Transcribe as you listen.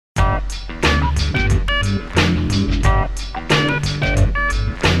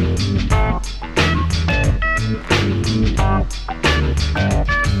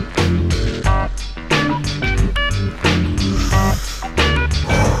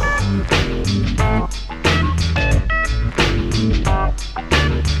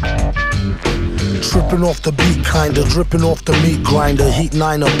Tripping off the beat kinda, dripping off the meat grinder. Heat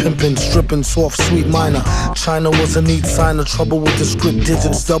niner, pimpin', stripping, soft, sweet minor. China was a neat sign of trouble with the script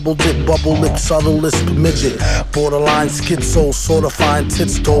digits. Double dip, bubble lip, subtle lisp, midget. Borderline schizo, sorta fine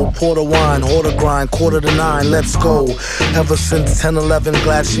tits though. Porter wine, order grind, 8:45, let's go. Ever since 10-11,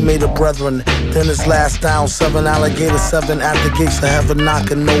 glad she made a brethren. Then his last down, 7 alligator, 7 at the gates of heaven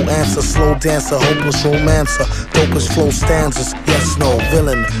knocking, no answer. Slow dancer, hopeless romancer, dopest flow stanzas. Yes, no,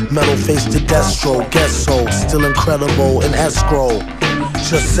 villain, metal face to Destro. Guess so, still incredible in escrow.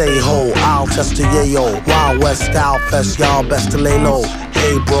 Just say ho, I'll test the yayo. Wild West style fest, y'all best to lay low.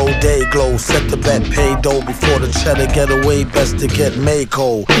 Hey bro, day glow, set the bet, pay dough. Before the cheddar get away, best to get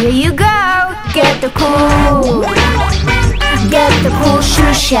Mako. Here you go, get the cool. Get the cool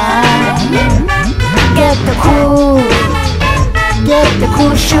shoe shine. Get the cool. Get the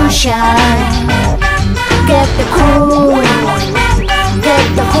cool shoe shine. Get the cool.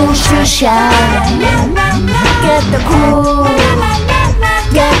 Get the cool shoe shine. Get the cool.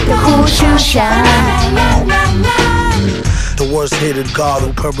 Get the cool shoe shine. The worst hated god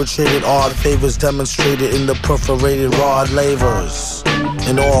who perpetrated odd favors demonstrated in the perforated rod lavers.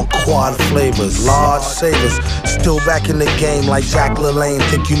 In all quad flavors, large savers. Still back in the game like Jack LaLanne.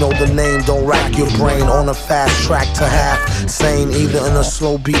 Think you know the name, don't rack your brain. On a fast track to half sane, either in a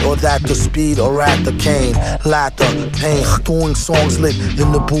slow beat or that the speed or at the cane. Laughter, pain, doing songs lit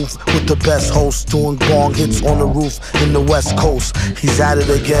in the booth with the best host. Doing bong hits on the roof in the West Coast. He's at it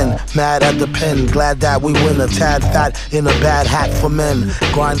again, mad at the pen. Glad that we win, a tad fat in a bad hat for men.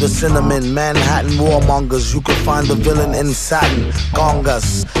 Grind the cinnamon, Manhattan warmongers. You can find the villain in satin, gongas.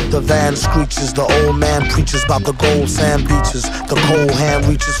 The van screeches, the old man preaches about the gold sand beaches. The cold hand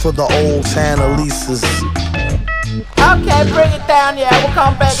reaches for the old tan Elises. Okay, bring it down, yeah, we'll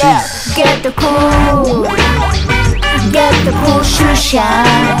come back out. Get the cool. Get the cool shoe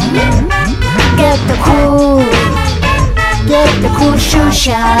shine. Get the cool. Get the cool shoe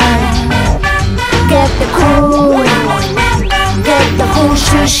shine. Get the cool. Get the cool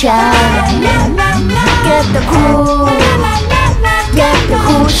shoe shine. Get the cool. Get the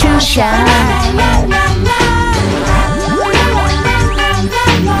cool shoe shine.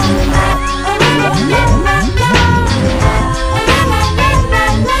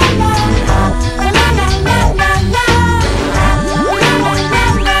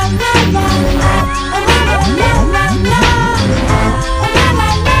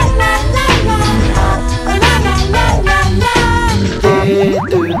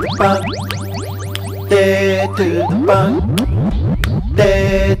 Dead to the bunk,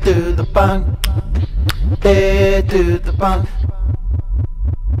 dead to the bunk, dead to the bunk.